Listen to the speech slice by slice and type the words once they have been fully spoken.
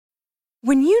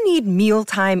When you need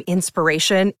mealtime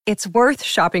inspiration, it's worth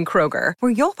shopping Kroger,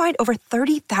 where you'll find over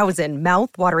 30,000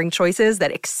 mouth-watering choices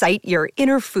that excite your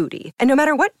inner foodie. And no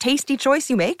matter what tasty choice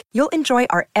you make, you'll enjoy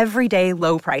our everyday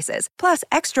low prices, plus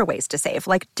extra ways to save,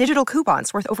 like digital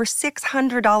coupons worth over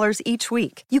 $600 each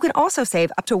week. You can also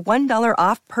save up to $1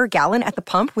 off per gallon at the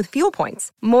pump with fuel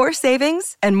points. More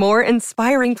savings and more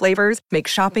inspiring flavors make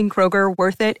shopping Kroger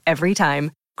worth it every time.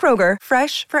 Kroger,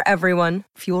 fresh for everyone.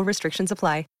 Fuel restrictions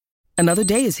apply. Another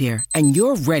day is here, and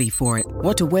you're ready for it.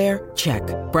 What to wear? Check.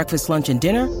 Breakfast, lunch, and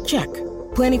dinner? Check.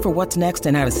 Planning for what's next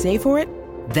and how to save for it?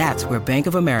 That's where Bank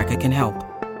of America can help.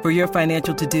 For your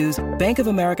financial to-dos, Bank of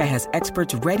America has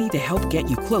experts ready to help get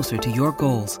you closer to your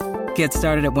goals. Get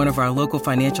started at one of our local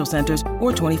financial centers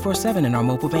or 24/7 in our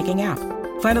mobile banking app.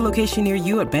 Find a location near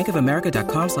you at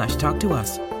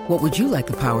bankofamerica.com/talktous. What would you like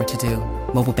the power to do?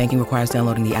 Mobile banking requires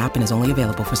downloading the app and is only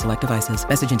available for select devices.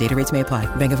 Message and data rates may apply.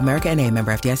 Bank of America N.A.,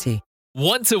 member FDIC.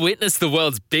 Want to witness the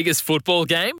world's biggest football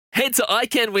game? Head to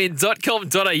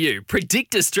iCanWin.com.au,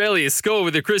 predict Australia's score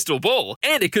with a crystal ball,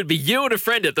 and it could be you and a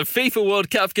friend at the FIFA World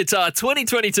Cup Qatar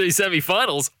 2022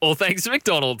 semi-finals, all thanks to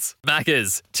McDonald's.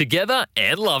 Maccas, together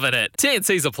and loving it.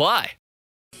 TNCs apply.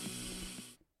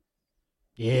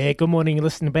 Yeah, good morning. You're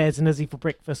listening to Baz and Izzy for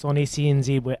breakfast on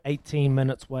SENZ. We're 18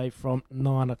 minutes away from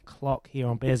 9 o'clock here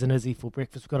on Baz and Izzy for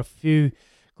breakfast. We've got a few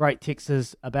great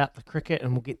texts about the cricket,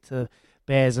 and we'll get to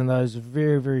Baz and those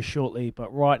very, very shortly.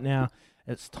 But right now,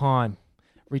 it's time.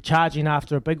 Recharging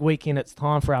after a big weekend, it's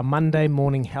time for our Monday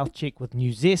morning health check with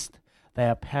New Zest. They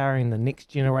are powering the next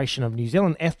generation of New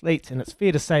Zealand athletes, and it's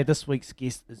fair to say this week's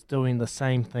guest is doing the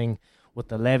same thing with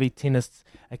the Lavie Tennis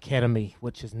Academy,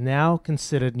 which is now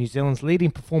considered New Zealand's leading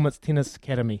performance tennis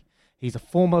academy. He's a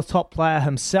former top player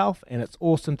himself, and it's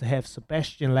awesome to have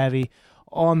Sebastian Lavie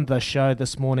on the show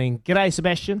this morning. G'day,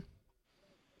 Sebastian.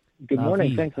 Good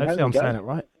morning. Thanks for having me. Hopefully I'm saying it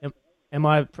right. Am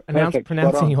I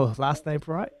pronouncing your last name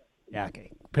right? Yeah,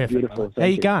 okay. Perfect. Beautiful. How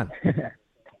you going?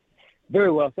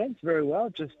 Very well, thanks. Very well.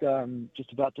 Just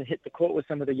about to hit the court with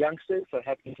some of the youngsters, so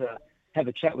happy to have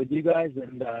a chat with you guys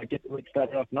and get the week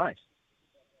started off nice.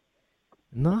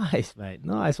 Nice, mate.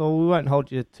 Nice. Well, we won't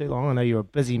hold you too long. I know you're a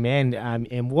busy man,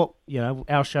 and what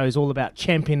our show is all about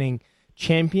championing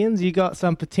champions. You got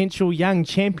some potential young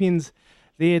champions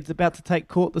there about to take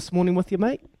court this morning with you,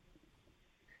 mate.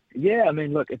 Yeah, I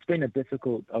mean, look, it's been a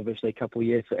difficult, obviously, couple of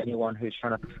years for anyone who's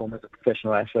trying to perform as a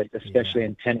professional athlete, especially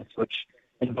in tennis, which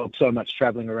involves so much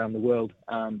traveling around the world.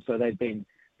 So they've been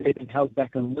held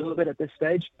back a little bit at this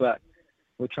stage, but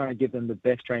we're trying to give them the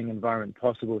best training environment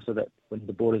possible so that when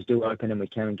the borders do open and we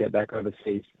can get back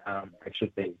overseas,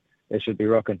 they should be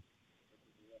rocking.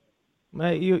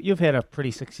 Mate, you've had a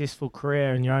pretty successful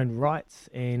career in your own rights,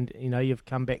 and you've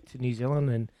come back to New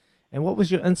Zealand. And what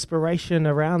was your inspiration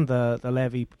around the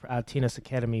Lavie Tennis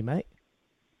Academy, mate?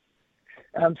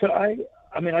 So I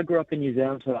grew up in New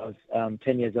Zealand until I was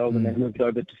 10 years old, and then moved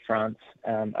over to France.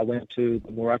 I went to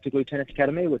the Mouratoglou Tennis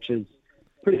Academy, which is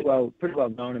pretty well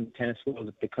known in the tennis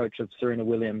world. The coach of Serena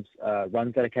Williams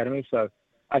runs that academy. So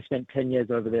I spent 10 years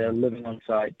over there, living on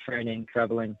site, training,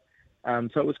 traveling.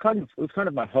 So it was kind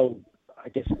of my whole, I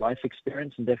guess, life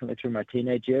experience, and definitely through my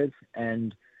teenage years.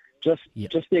 And just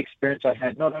the experience I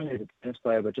had, not only as a tennis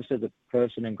player, but just as a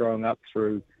person and growing up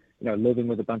through, living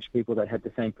with a bunch of people that had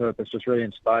the same purpose, just really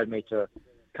inspired me to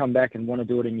come back and want to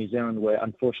do it in New Zealand, where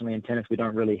unfortunately in tennis we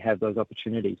don't really have those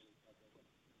opportunities.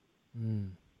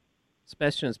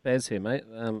 Sebastian, it's Baz here, mate.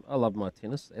 I love my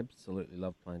tennis. Absolutely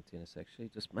love playing tennis, actually.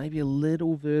 Just maybe a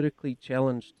little vertically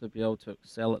challenged to be able to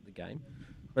excel at the game.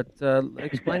 But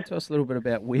explain to us a little bit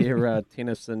about where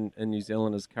tennis in New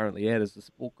Zealand is currently at. Is the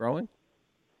sport growing?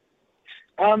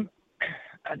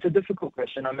 It's a difficult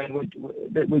question. I mean,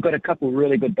 we've got a couple of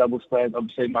really good doubles players.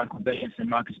 Obviously, Michael Venus and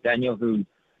Marcus Daniel, who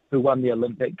won the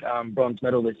Olympic bronze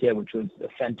medal this year, which was a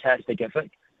fantastic effort.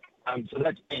 So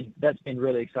that's been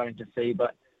really exciting to see.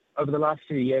 But over the last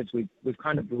few years, we've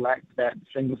kind of lacked that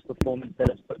singles performance that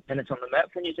has put tennis on the map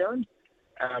for New Zealand.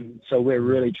 So we're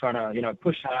really trying to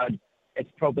push hard. It's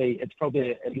probably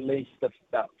at least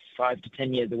about 5 to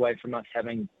 10 years away from us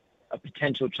having a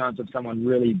potential chance of someone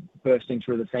really bursting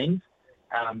through the scenes.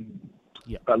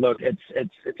 But look,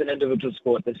 it's an individual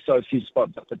sport. There's so few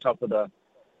spots up the top of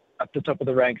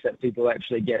the ranks that people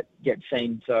actually get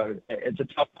seen. So it's a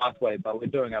tough pathway, but we're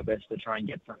doing our best to try and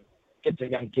get some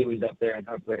young Kiwis up there, and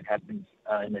hopefully it happens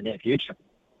in the near future.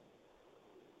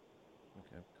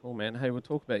 Okay, cool, man. Hey, we'll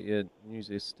talk about your New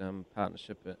Zest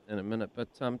partnership in a minute, but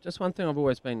just one thing I've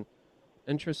always been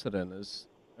interested in is,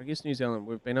 I guess New Zealand,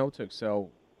 we've been able to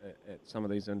excel at some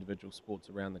of these individual sports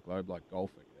around the globe, like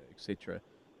golf, etc.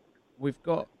 We've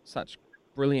got such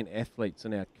brilliant athletes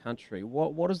in our country.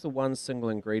 What is the one single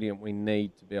ingredient we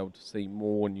need to be able to see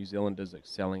more New Zealanders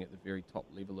excelling at the very top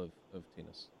level of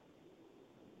tennis?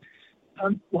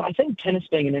 Well, I think tennis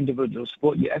being an individual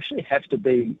sport, you actually have to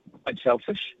be quite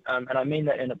selfish, and I mean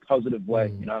that in a positive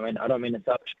way. You know, I mean, I don't mean a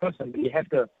selfish person, but you have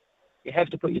to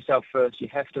put yourself first. You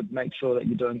have to make sure that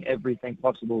you're doing everything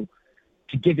possible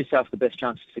to give yourself the best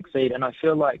chance to succeed. And I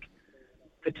feel like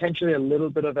potentially a little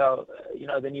bit of our,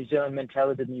 the New Zealand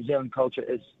mentality, the New Zealand culture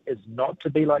is not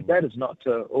to be like that. Is not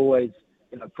to always,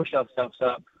 push ourselves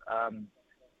up. I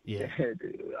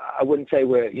wouldn't say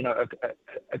we're,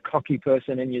 a cocky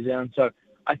person in New Zealand. So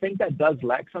I think that does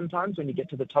lack sometimes when you get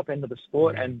to the top end of the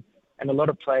sport, and a lot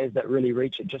of players that really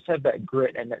reach it just have that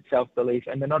grit and that self-belief,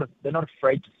 and they're not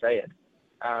afraid to say it.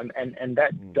 And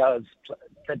that does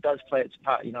play its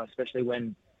part, especially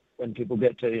when people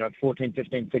get to 14,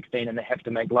 15, 16 and they have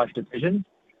to make life decisions.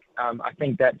 I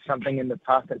think that's something in the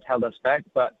past that's held us back,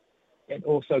 but it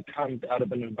also comes out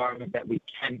of an environment that we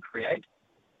can create.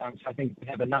 So I think we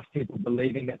have enough people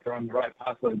believing that they're on the right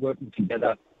pathway, working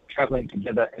together, traveling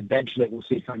together. Eventually, we'll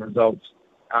see some results.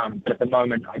 But at the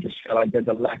moment, I just feel like there's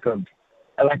a lack of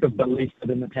belief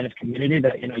within the tennis community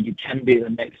that you can be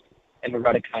the next Emma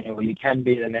Raducanu, or you can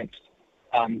be the next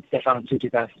Stefano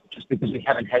Tsitsipas, just because we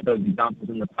haven't had those examples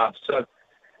in the past. So,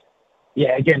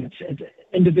 yeah, again, it's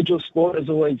individual sport is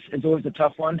always a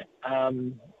tough one.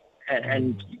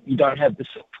 And you don't have the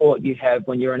support you have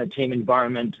when you're in a team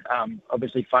environment.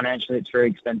 Obviously, financially, it's very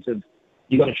expensive.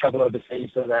 You've got to travel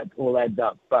overseas, so that all adds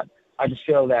up. But I just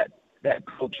feel that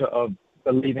culture of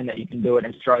believing that you can do it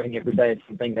and striving every day is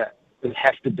something that we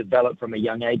have to develop from a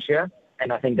young age here.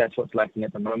 And I think that's what's lacking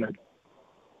at the moment.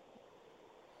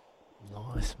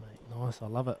 Nice, mate. Nice. I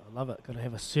love it. Got to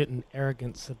have a certain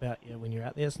arrogance about you when you're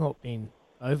out there. It's not being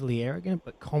overly arrogant,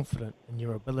 but confident in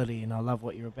your ability. And I love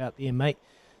what you're about there, mate.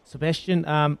 Sebastian,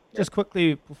 just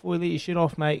quickly before we let you shoot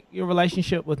off, mate, your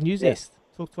relationship with Newzest.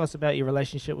 Talk to us about your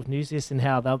relationship with Newzest and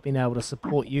how they've been able to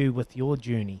support you with your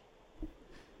journey.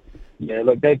 Yeah,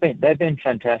 look, they've been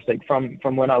fantastic from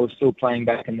when I was still playing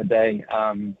back in the day.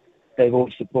 They've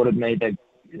always supported me. They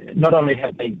not only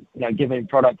have they given me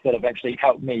products that have actually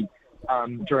helped me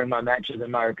during my matches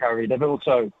and my recovery. They've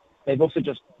also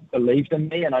just believed in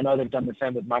me, and I know they've done the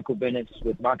same with Michael Bennett,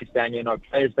 with Marcus Daniel,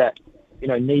 players that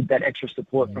need that extra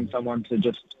support from someone to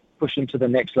just push them to the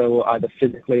next level, either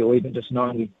physically or even just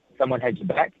knowing someone has your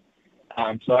back.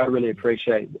 So I really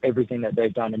appreciate everything that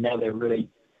they've done, and now they're really,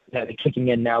 they're kicking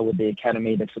in now with the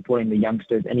academy. They're supporting the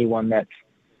youngsters, anyone that's,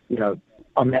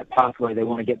 on that pathway, they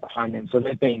want to get behind them. So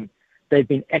they've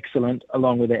been excellent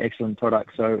along with their excellent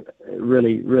products. So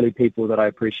really, really people that I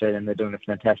appreciate, and they're doing a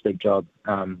fantastic job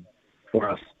for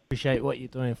us. Appreciate what you're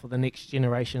doing for the next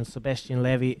generation. Sebastian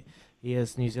Lavie, he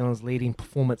is New Zealand's leading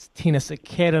performance tennis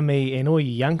academy, and all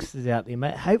you youngsters out there,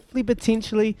 mate. Hopefully,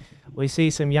 potentially, we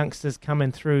see some youngsters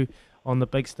coming through on the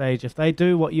big stage. If they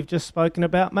do what you've just spoken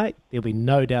about, mate, there'll be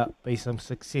no doubt be some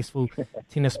successful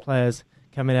tennis players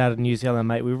coming out of New Zealand,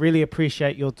 mate. We really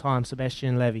appreciate your time,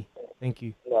 Sebastian Lavie. Thank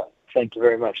you. Yeah, thank you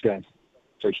very much, guys.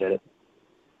 Appreciate it.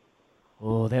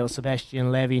 Oh, that was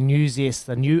Sebastian Lavie. Newzest,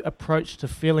 the new approach to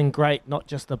feeling great, not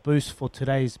just a boost for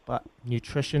today's, but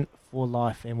nutrition for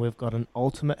life. And we've got an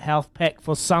ultimate health pack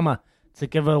for summer to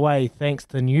give away thanks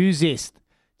to Newzest.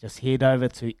 Just head over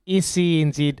to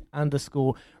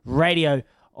SCNZ_radio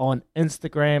on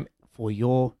Instagram for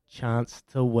your chance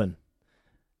to win.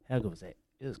 How good was that?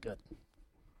 It was good.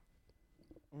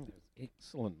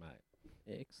 Excellent, mate.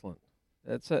 Excellent.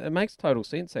 It makes total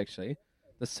sense, actually.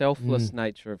 The selfless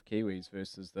nature of Kiwis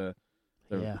versus the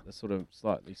sort of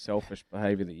slightly selfish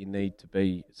behaviour that you need to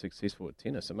be successful at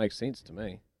tennis. It makes sense to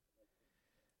me.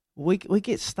 We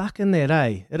get stuck in that,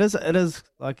 eh? It is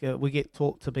like we get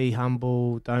taught to be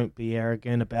humble, don't be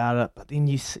arrogant about it, but then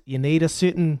you need a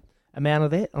certain amount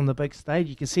of that on the big stage.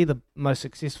 You can see the most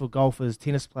successful golfers,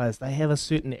 tennis players, they have a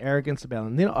certain arrogance about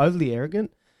them. They're not overly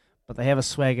arrogant, but they have a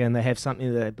swagger and they have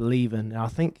something that they believe in. And I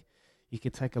think you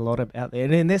could take a lot out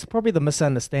there. And that's probably the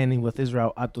misunderstanding with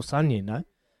Israel Adesanya,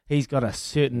 He's got a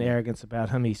certain arrogance about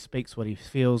him. He speaks what he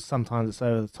feels. Sometimes it's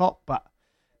over the top, but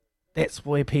that's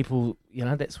where people,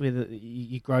 that's where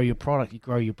you grow your product, you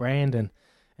grow your brand, and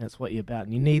it's what you're about.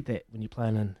 And you need that when you're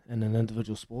playing in an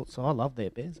individual sport. So I love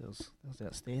that, Bez. That was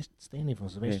outstanding from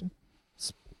Sebastian.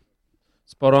 Yeah.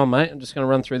 Spot on, mate. I'm just going to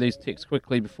run through these texts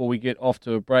quickly before we get off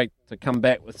to a break to come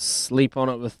back with Sleep On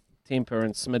It with Temper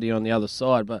and Smitty on the other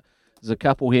side. But there's a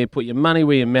couple here. Put your money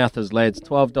where your mouth is, lads.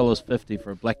 $12.50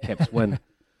 for a Black Caps win.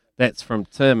 That's from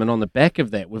Tim. And on the back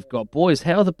of that, we've got, boys,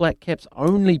 how are the Black Caps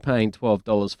only paying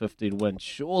 $12.50 to win?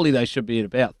 Surely they should be at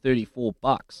about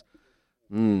 $34.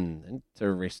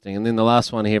 Interesting. And then the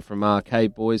last one here from Mark. Hey,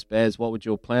 boys, Baz, what would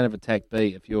your plan of attack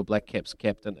be if you were Black Caps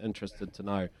captain? Interested to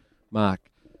know. Mark,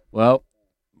 well,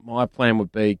 my plan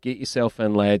would be get yourself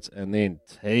in, lads, and then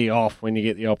tee off when you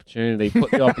get the opportunity.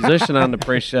 Put the opposition under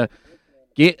pressure.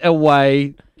 Get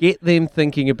away. Get them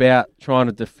thinking about trying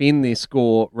to defend their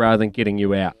score rather than getting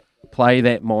you out. Play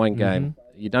that mind game.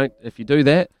 If you do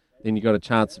that, then you got a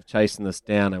chance of chasing this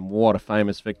down, and what a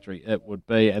famous victory it would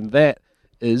be. And that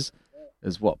is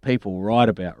what people write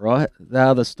about, right? They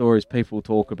are the stories people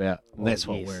talk about, and that's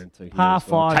what we're into here. Par as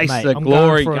well. 5, Taste mate. the I'm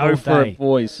glory. going for it Go all for day. it,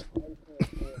 boys.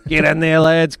 Get in there,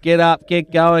 lads. Get up.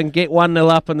 Get going. Get 1-0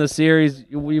 up in the series.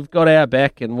 We've got our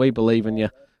back, and we believe in you.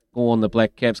 Go on, the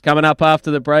Black Caps. Coming up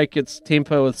after the break, it's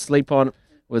Tempo with Sleep On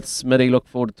with Smitty. Look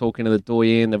forward to talking to the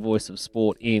doyen, the voice of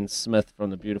sport, Ian Smith from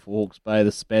the beautiful Hawke's Bay.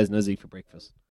 This is Baz and Izzy for breakfast.